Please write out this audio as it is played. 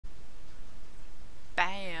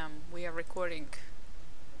am. We are recording.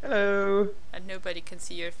 Hello. And nobody can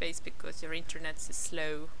see your face because your internet is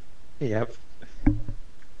slow. Yep.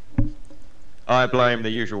 I blame the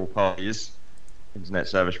usual parties. Internet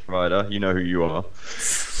service provider. You know who you are.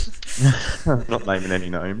 Not naming any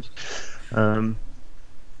names.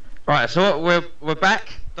 Right. So we're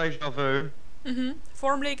back. Deja vu.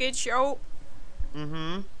 Form leakage show.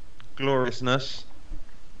 Gloriousness.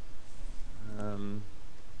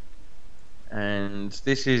 And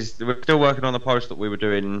we're still working on the post that we were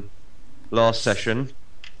doing last session.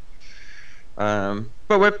 But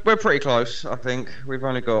we're pretty close. I think we've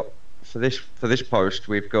only got for this post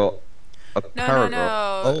we've got a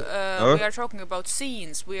paragraph. No. We are talking about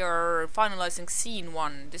scenes. We are finalizing scene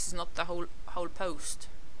 1. This is not the whole post.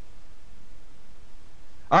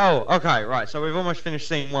 Oh, okay, right. So we've almost finished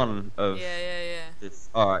scene 1 of. Yeah. This.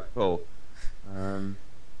 All right, cool. And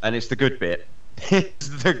it's the good bit. It's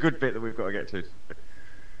the good bit that we've got to get to.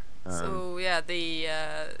 So yeah, the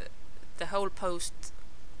whole post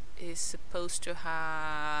is supposed to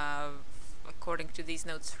have, according to these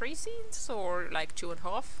notes, 3 scenes or like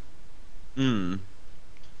 2.5.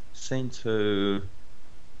 Scene 2,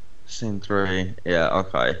 scene 3. Yeah,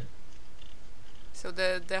 okay. So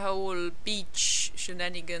the whole beach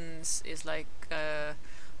shenanigans is like a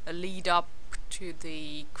lead up to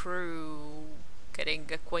the crew getting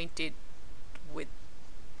acquainted with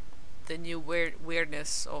the new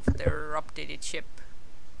weirdness of their updated ship.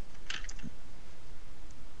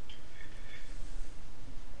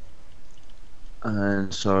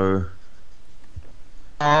 And so.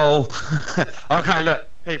 Oh, okay. Look,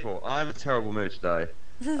 people, I'm in a terrible mood today.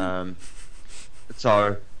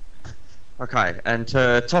 So. Okay, and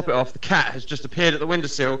to top it off, the cat has just appeared at the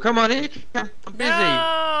windowsill. Come on in, I'm busy.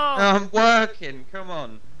 No! I'm working. Come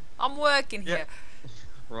on. I'm working here.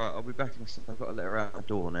 Right, I'll be back in a second. I've got to let her out the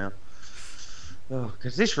door now. Oh,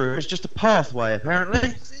 because this room is just a pathway,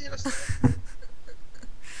 apparently.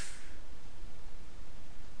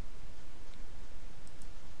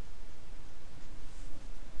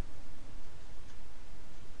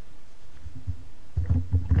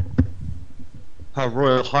 Her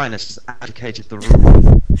Royal Highness has abdicated the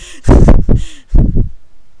room.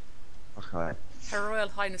 Okay. Her Royal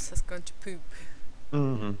Highness has gone to poop.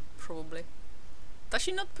 Probably. Does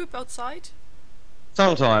she not poop outside?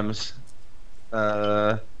 Sometimes.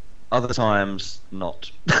 Other times,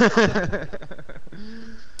 not. I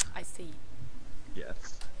see.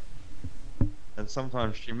 Yes. And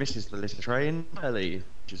sometimes she misses the little train early,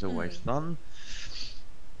 which is always fun.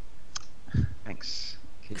 Thanks,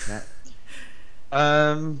 Kit Kat.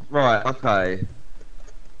 Right, okay.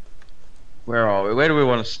 Where are we? Where do we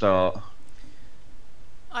want to start?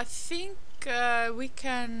 I think we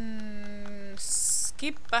can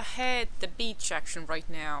skip ahead the beach action right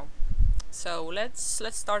now. So let's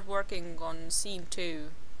start working on scene 2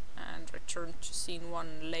 and return to scene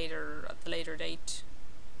 1 later at a later date.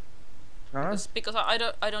 Huh? Because I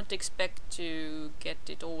don't expect to get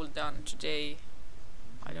it all done today.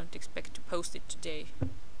 I don't expect to post it today.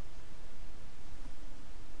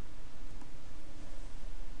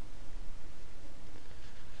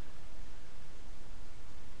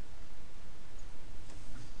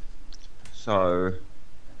 So.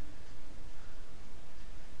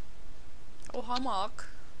 Oh, hi, Mark.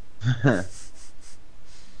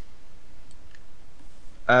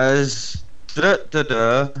 As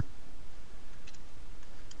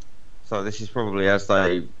So this is probably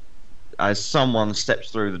as someone steps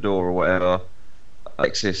through the door or whatever,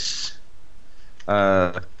 Alexis,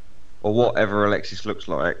 or whatever Alexis looks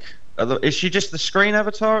like. Is she just the screen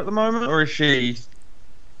avatar at the moment, or is she?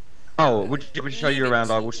 Oh, would you show you around?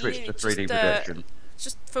 I will switch to 3D projection.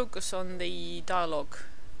 Just focus on the dialogue,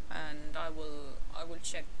 and I will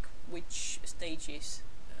check which stages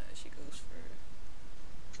she goes through.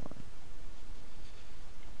 Fine.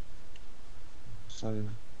 So.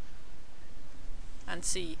 And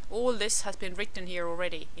see, all this has been written here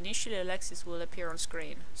already. Initially, Alexis will appear on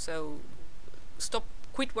screen, so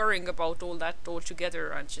quit worrying about all that altogether,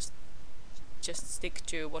 and just stick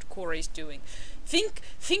to what Corey is doing. Think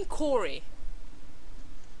Corey.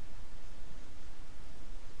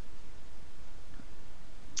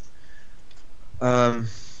 Oh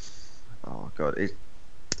god,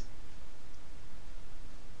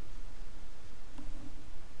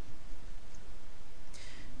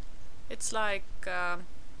 It's like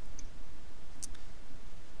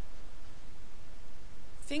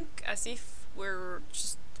think as if we're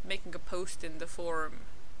just making a post in the forum,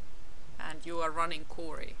 and you are running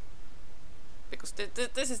Corey, because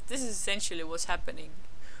this is essentially what's happening.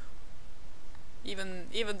 Even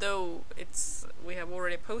though we have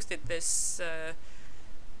already posted this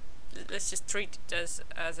let's just treat it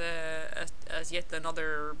as yet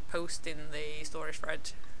another post in the story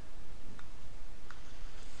thread.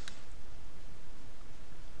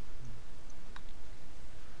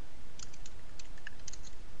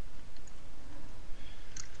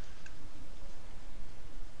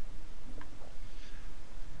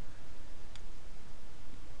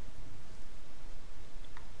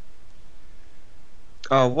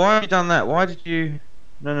 Oh, why have you done that? Why did you?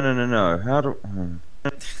 No, no, no, no, no. How do?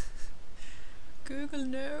 Google,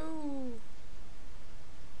 no.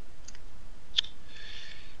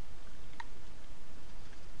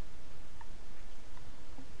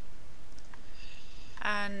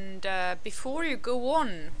 And before you go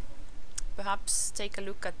on, perhaps take a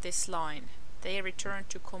look at this line. They return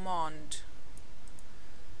to command.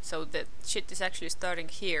 So the shit is actually starting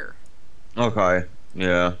here. Okay.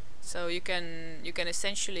 Yeah. So you can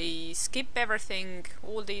essentially skip everything,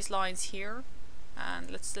 all these lines here,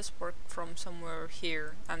 and let's work from somewhere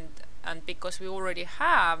here. And because we already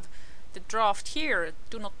have the draft here,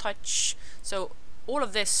 do not touch. So all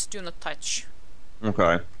of this, do not touch.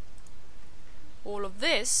 Okay. All of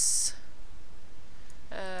this.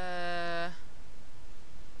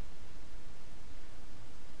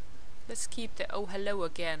 Let's keep the oh hello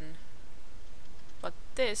again. But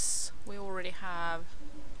this we already have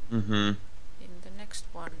Mm-hmm. in the next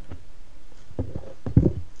one.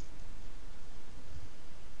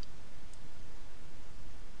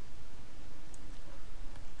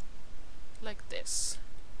 Like this.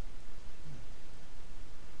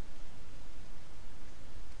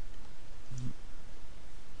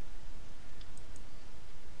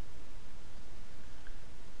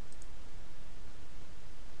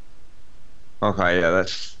 Okay. Yeah,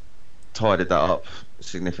 that's tidied that up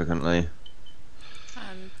significantly.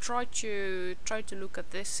 And try to look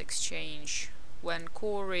at this exchange when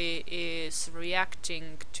Corey is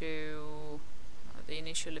reacting to the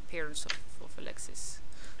initial appearance of Alexis.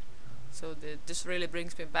 So this really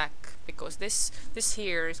brings me back, because this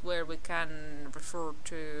here is where we can refer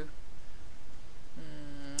to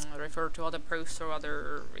other posts or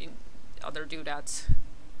other doodads.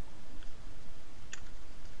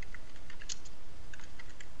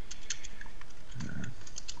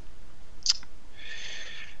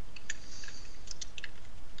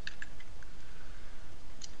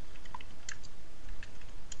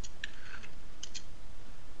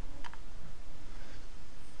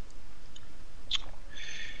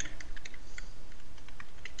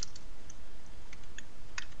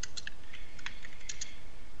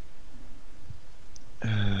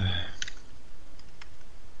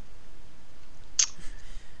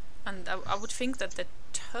 And I would think that the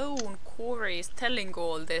tone Corey is telling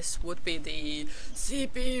all this would be the sea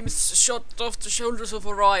beams shot off the shoulders of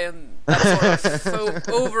Orion. That sort of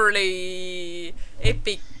overly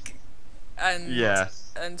epic and Yeah.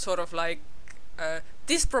 sort of like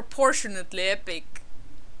disproportionately epic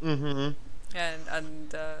Mm-hmm.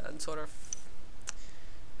 and sort of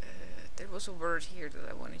there was a word here that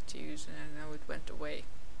I wanted to use and now it went away.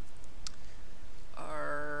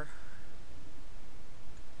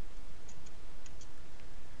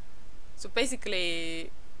 So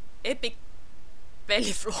basically, epic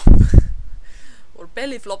belly flop or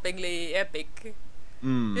belly floppingly epic.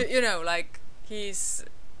 You know, like he's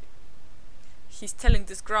telling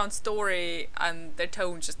this ground story and their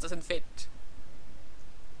tone just doesn't fit.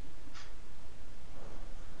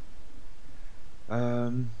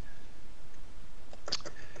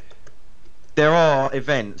 There are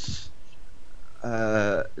events.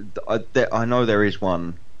 I know there is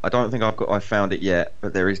one. I don't think I found it yet,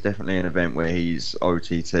 but there is definitely an event where he's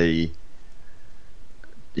OTT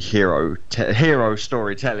hero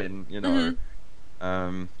storytelling. You know.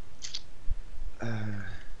 Mm-hmm.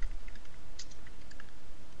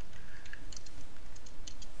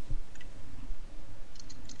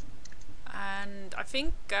 And I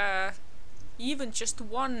think even just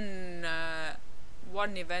one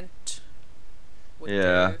event would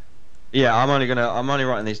Yeah. do. Yeah, I'm only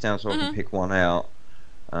writing these down so I can pick one out.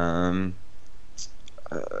 I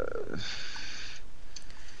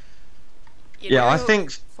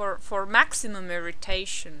think for maximum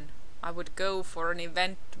irritation, I would go for an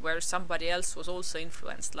event where somebody else was also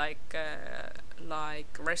influenced, like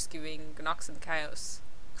rescuing Nox and Chaos.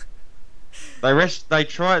 they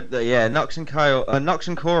tried Nux and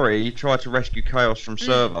Corey tried to rescue Chaos from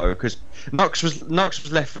Servo because Nux was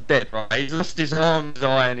left for dead, right? He's lost his arm,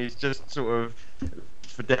 and he's just sort of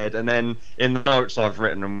for dead. And then in the notes I've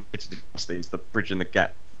written, and these the bridge and the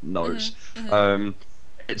gap notes. Mm-hmm.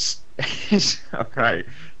 It's okay.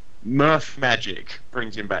 Mirth magic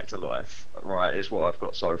brings him back to life. Right, is what I've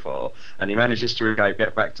got so far, and he manages to escape,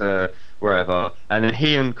 get back to wherever, and then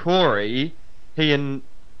he and Corey and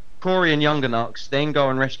Younger Nux then go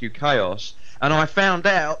and rescue Chaos, and I found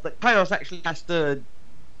out that Chaos actually has to.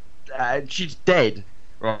 She's dead.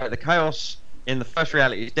 Right, the Chaos in the first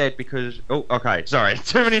reality is dead because. Oh, okay, sorry,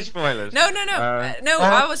 too many spoilers. No, no, no, no.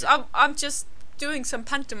 Oh, I'm just doing some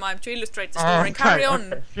pantomime to illustrate the oh, story. okay, Carry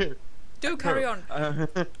on. okay, phew. Do Cool. carry on.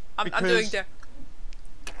 I'm doing the.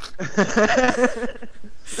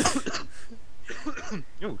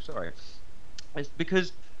 Oh, sorry. It's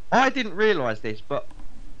because I didn't realise this, but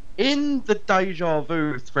in the Deja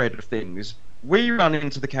Vu thread of things, we run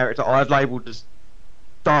into the character I've labelled as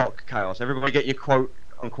Dark Chaos. Everybody get your quote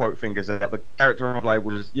unquote fingers out. The character I've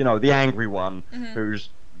labelled as, the angry one who's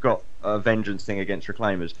got a vengeance thing against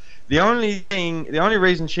Reclaimers. The only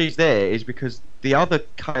reason she's there is because the other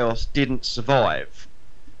Chaos didn't survive.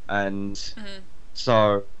 And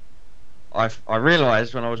so I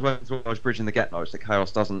realised when I was working through, I was bridging the gap notes that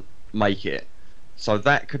Chaos doesn't make it. So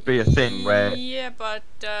that could be a thing where... Yeah, but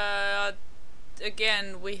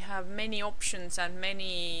again, we have many options and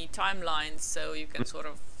many timelines, so you can sort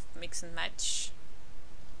of mix and match.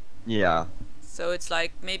 Yeah. So it's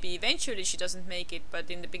like maybe eventually she doesn't make it,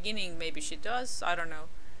 but in the beginning maybe she does. I don't know.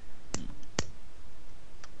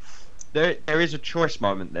 There is a choice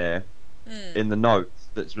moment there in the notes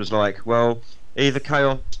that was like, well, either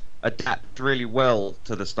Chaos adapts really well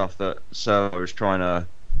to the stuff that Servo's trying to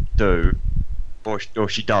do, or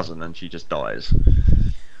she doesn't and she just dies.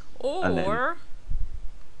 Or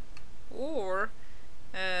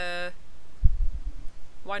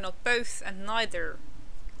why not both and neither?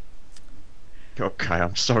 Okay,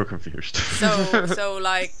 I'm so confused. So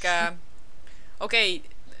like, okay,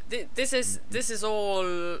 this is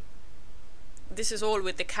all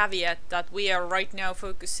with the caveat that we are right now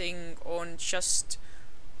focusing on just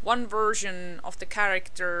one version of the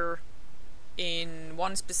character in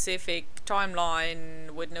one specific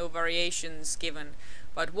timeline with no variations given.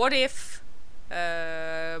 But what if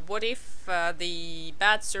the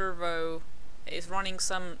bad servo is running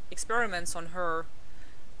some experiments on her,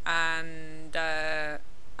 and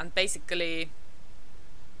basically,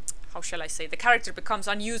 how shall I say, the character becomes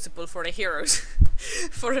unusable for the heroes,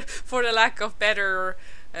 for the lack of better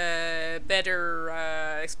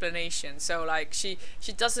explanation. So like she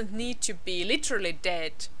doesn't need to be literally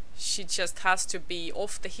dead. She just has to be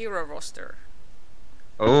off the hero roster.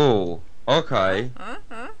 Oh, okay.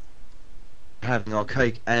 Having our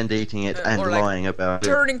cake and eating it and or lying about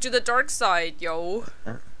turning to the dark side, yo.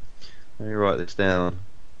 Let me write this down.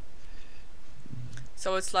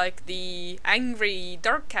 So it's like the angry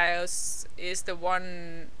Dark Chaos is the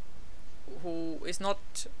one who is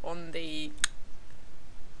not on the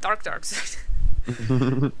dark side.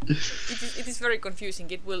 It is very confusing.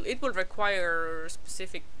 It will require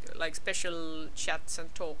specific, like, special chats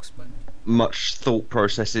and talks, but much thought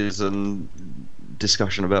processes and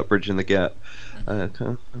discussion about bridging the gap.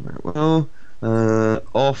 Okay, well,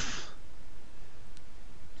 off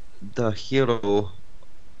the hero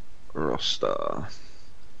roster.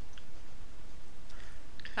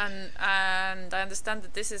 And I understand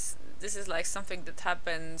that this is like something that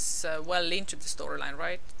happens well into the storyline,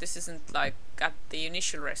 right? This isn't like at the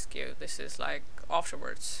initial rescue. This is like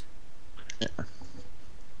afterwards. Yeah.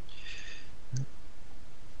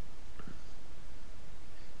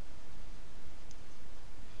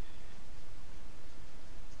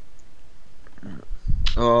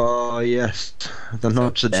 Oh yes, the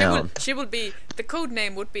notes are down. She will be, the code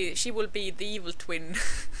name would be, she will be the evil twin.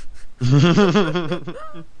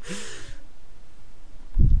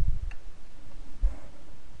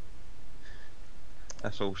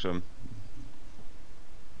 That's awesome.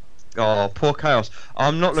 Oh, poor Chaos.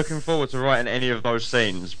 I'm not looking forward to writing any of those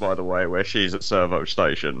scenes, by the way, where she's at Servo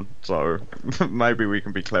Station. So maybe we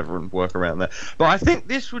can be clever and work around that. But I think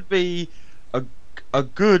this would be a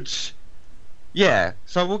good... Yeah,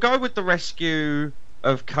 so we'll go with the rescue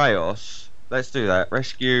of Chaos. Let's do that.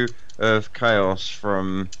 Rescue of Chaos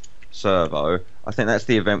from Servo. I think that's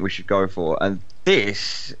the event we should go for. And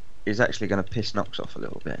this is actually going to piss Nox off a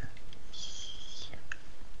little bit.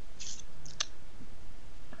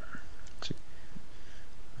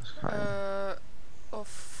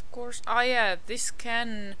 Of course. Ah, yeah, this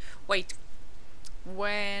can... Wait.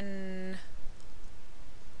 When...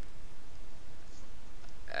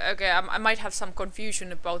 Okay, I might have some confusion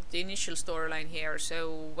about the initial storyline here.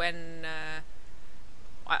 So when...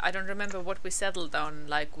 I don't remember what we settled on,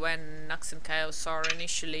 like when Nux and Chaos are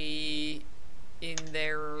initially in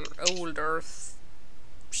their old Earth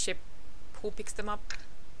ship. Who picks them up?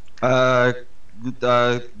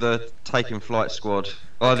 the Taking Flight squad,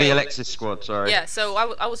 or the Okay. Alexis squad. Sorry. Yeah. So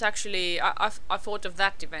I was actually I thought of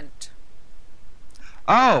that event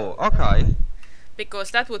Oh, okay.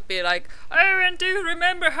 because that would be like, oh, and do you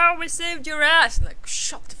remember how we saved your ass? And like,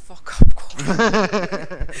 shut the fuck up,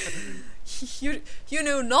 Corey. You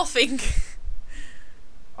know nothing.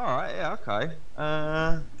 All right. Yeah. Okay.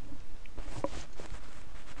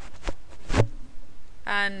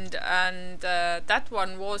 And that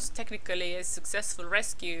one was technically a successful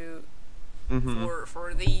rescue Mhm.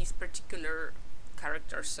 for these particular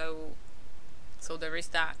characters. So there is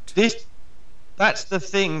that. That's the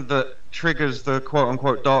thing that triggers the quote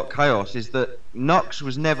unquote dark chaos is that Nux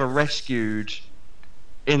was never rescued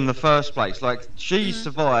in the first place. Like she Mhm.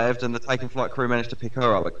 survived and the Taking Flight crew managed to pick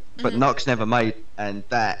her up, but Mhm. Nux never made, and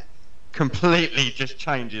that completely just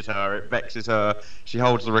changes her. It vexes her. She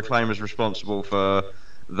holds the Reclaimers responsible for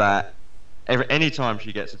that any time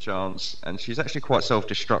she gets a chance, and she's actually quite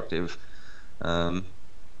self-destructive. Um,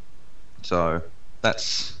 so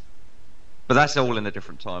that's, but that's all in a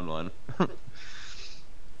different timeline.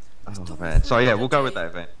 Oh Story man. for So yeah, another we'll go with day. that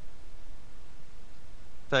event.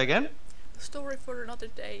 Say again? Story for another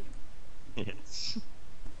day. Yes.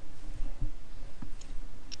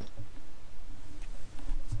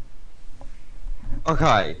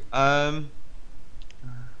 Okay.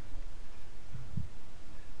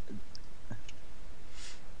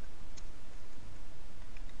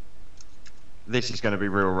 This is going to be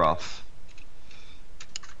real rough.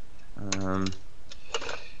 Um,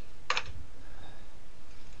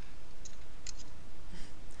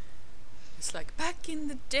 It's like back in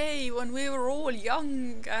the day when we were all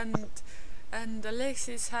young and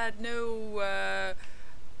Alexis had no.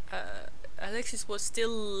 Alexis was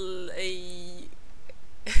still a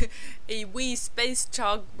a wee space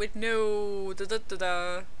chug with no da da da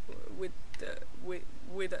da with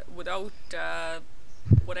without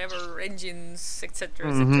whatever engines, etc.,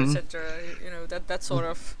 etc., mhm. etc. You know, that sort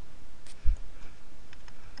of.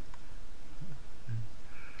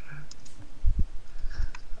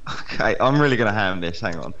 Okay, I'm really going to ham this.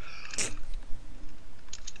 Hang on.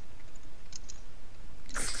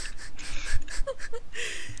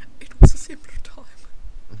 It was a simpler time.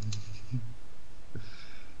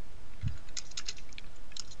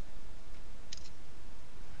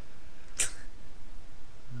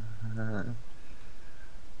 Uh,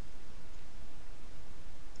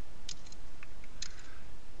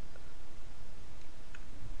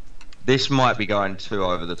 this might be going too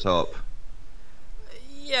over the top.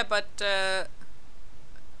 Yeah, but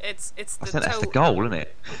it's I the think that's the toe. goal, isn't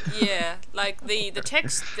it? Yeah, like the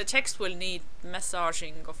text will need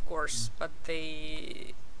massaging, of course, but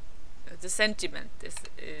the sentiment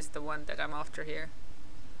is the one that I'm after here.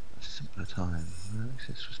 A simpler time.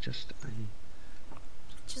 This was just a.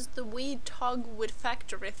 Just the wee tug with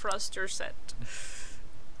factory thruster set.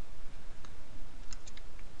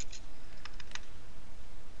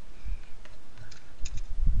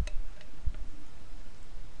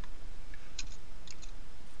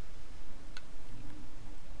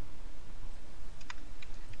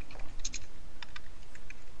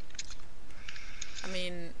 I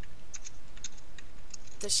mean,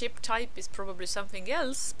 the ship type is probably something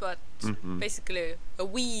else, but Mhm. basically a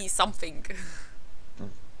wee something.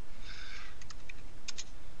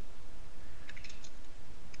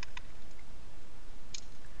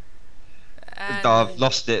 I've And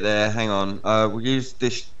lost it there. Hang on. We use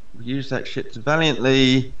this. We use that shit to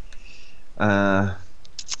valiantly. Uh,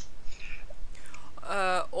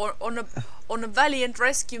 on a valiant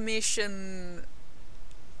rescue mission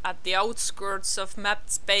at the outskirts of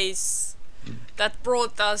mapped space that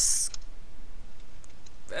brought us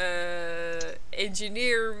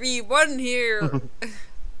engineer V1 here,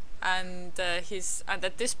 and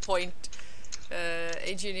at this point,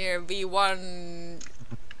 engineer V1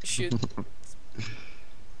 should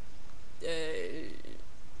uh,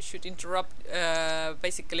 should interrupt.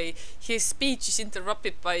 Basically, his speech is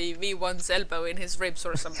interrupted by V1's elbow in his ribs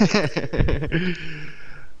or something.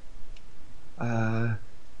 uh,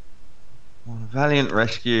 on a valiant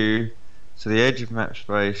rescue to the edge of map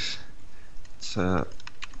space to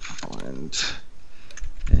find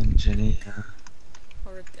engineer.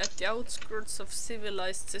 Or at the outskirts of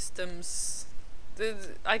civilized systems.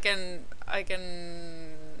 I can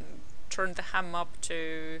turn the ham up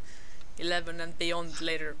to 11 and beyond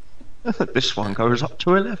later, This one goes up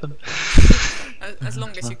to 11. as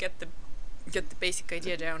long as you get the basic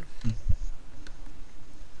idea down.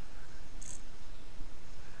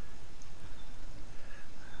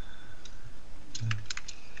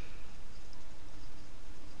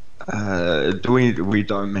 Do we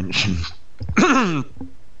don't mention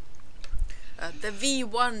The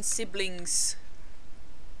V1 siblings.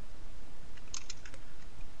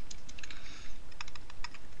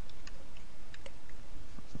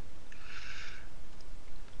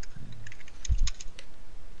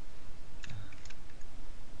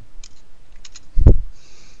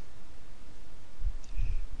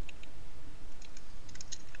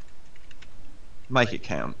 Make it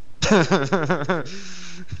count.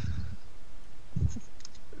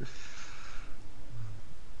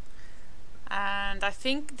 And I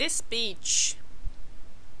think this beach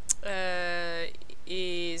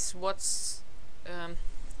is what's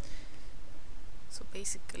so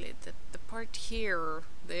basically the part here,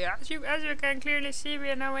 as you can clearly see, we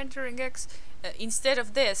are now entering X. Instead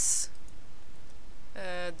of this,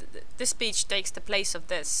 this beach takes the place of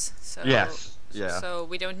this. So Yes. Yeah. so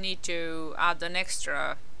we don't need to add an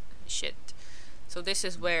extra shit. So this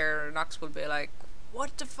is where Nux will be like,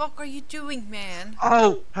 "What the fuck are you doing, man?"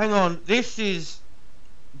 Oh, hang on. This.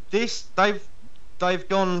 They've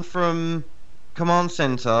gone from command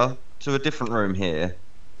center to a different room here.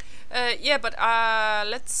 Yeah, but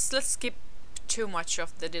let's skip too much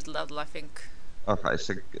of the diddle daddle, I think. Okay,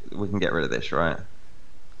 so we can get rid of this, right?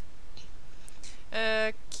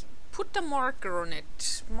 Put a marker on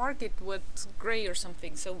it. Mark it with grey or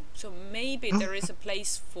something. So maybe there is a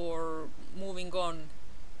place for moving on.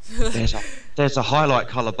 There's a highlight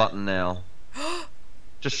color button now.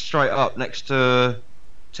 Just straight up next to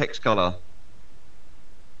text color.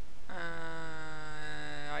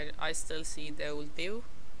 I still see the old view.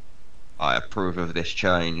 I approve of this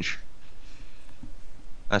change.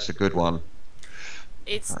 That's a good one.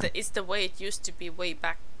 It's the way it used to be way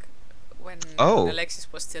back when Alexis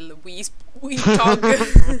was still a wee dog. A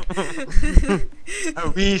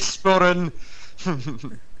wee sporren.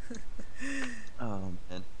 Oh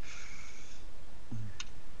man.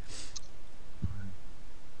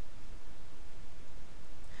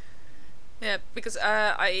 Yeah, because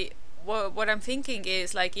what I'm thinking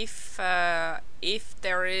is like if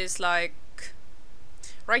there is like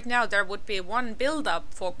right now there would be one build up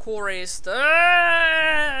for chorus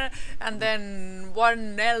and then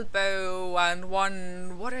one elbow and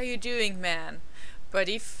one what are you doing, man? But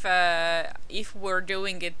if we're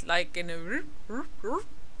doing it like in a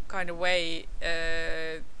kind of way,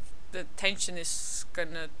 the tension is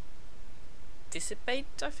gonna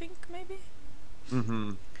dissipate, I think, maybe.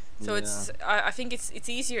 So I think it's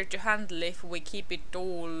easier to handle if we keep it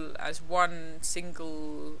all as one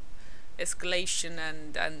single escalation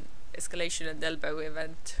and elbow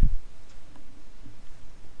event.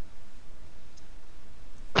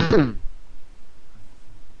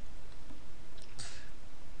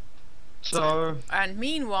 So and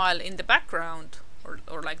meanwhile in the background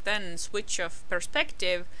or like then switch of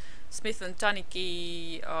perspective, Smith and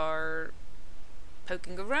Taniki are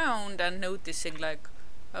poking around and noticing like,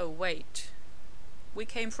 oh wait, we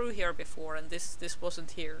came through here before and this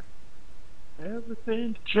wasn't here.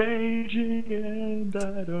 Everything's changing and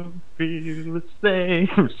I don't feel the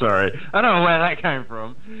same. Sorry, I don't know where that came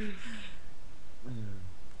from.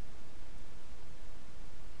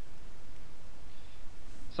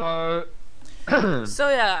 So So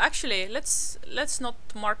yeah, actually let's not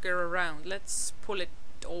mark it around. Let's pull it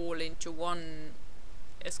all into one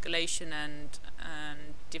escalation and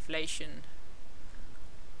deflation.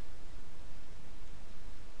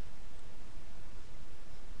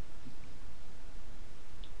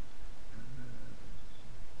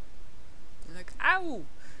 Like, ow!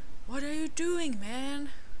 What are you doing, man?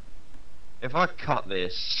 if I cut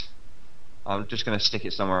this, I'm just going to stick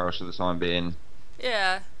it somewhere else for the time being,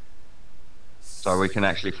 Yeah. so we can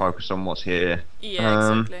actually focus on what's here. Yeah,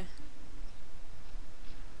 exactly.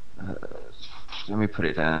 Let me put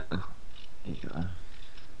it down. Here you go.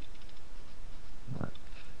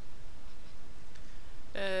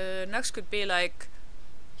 Nux could be like,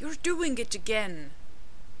 you're doing it again.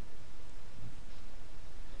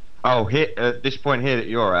 Oh, here at this point here that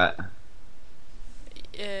you're at.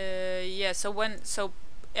 Yeah. So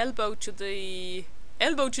elbow to the knee,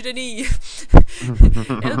 elbow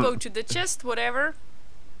to the chest, whatever.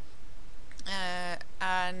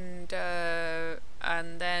 And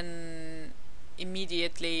then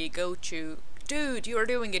immediately go to, dude, you are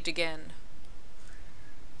doing it again.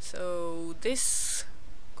 So this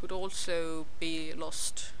could also be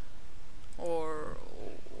lost or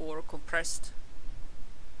compressed.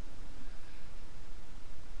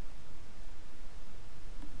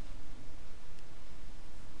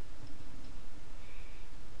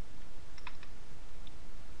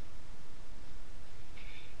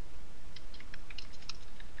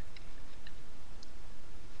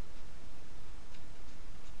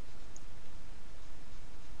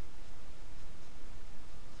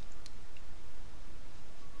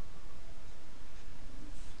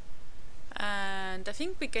 And I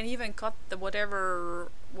think we can even cut the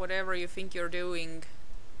whatever you think you're doing.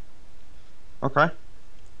 Okay.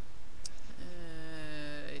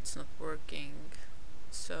 It's not working.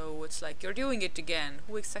 So it's like you're doing it again.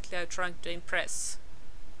 Who exactly are you trying to impress?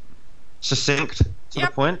 Succinct to the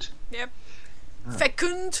Yep. point. Yep.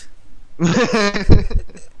 Fecund.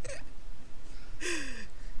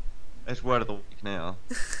 It's word of the week now.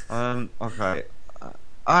 Okay.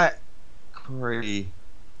 I agree.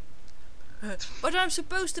 But I'm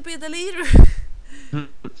supposed to be the leader.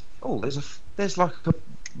 Oh, there's like a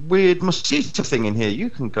weird mosquito thing in here. You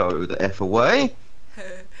can go the F away.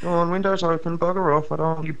 Go on, windows open, bugger off. I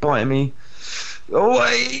don't want you biting me. Go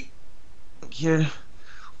away. Yeah.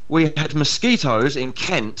 We had mosquitoes in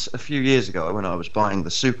Kent a few years ago when I was buying the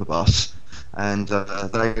superbus, and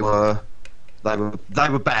they were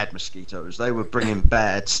bad mosquitoes. They were bringing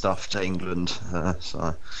bad stuff to England.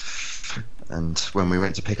 And when we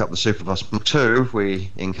went to pick up the superbus Mark 2,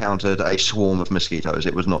 we encountered a swarm of mosquitoes.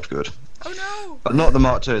 It was not good. Oh no! But not the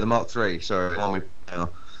Mark 2, the Mark 3. Sorry, the one we now.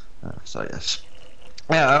 So yes.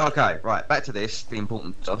 Yeah. Okay. Right. Back to this. The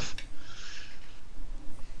important stuff.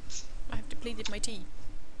 I have depleted my tea.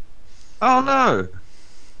 Oh no.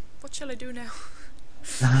 What shall I do now?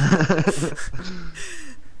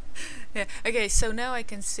 Yeah. Okay. So now I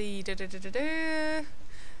can see.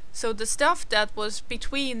 So the stuff that was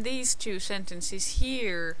between these two sentences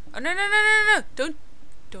here. Oh no! Don't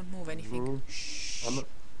move anything. Shh.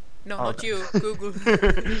 No, not okay. you. Google.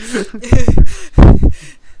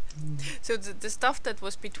 So the stuff that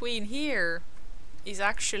was between here is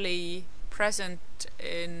actually present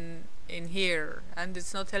in here, and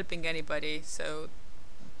it's not helping anybody. So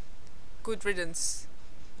good riddance.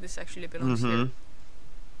 This actually belongs here.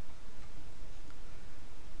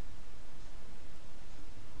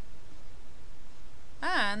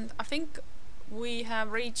 And I think we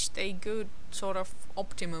have reached a good sort of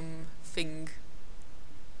optimum thing.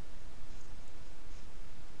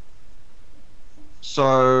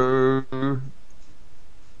 So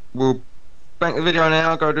we'll bank the video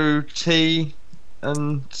now, go do tea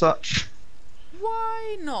and such.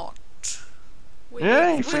 Why not? We Yeah,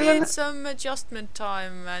 you need feeling it? some adjustment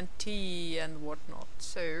time and tea and whatnot.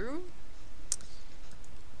 So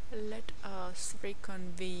let us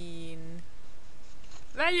reconvene.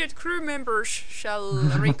 Valued crew members shall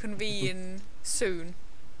reconvene soon.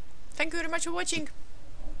 Thank you very much for watching.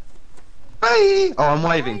 Bye! Oh, I'm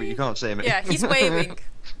waving, Bye. but you can't see me. Yeah, he's waving.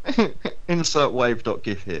 Insert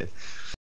wave.gif here.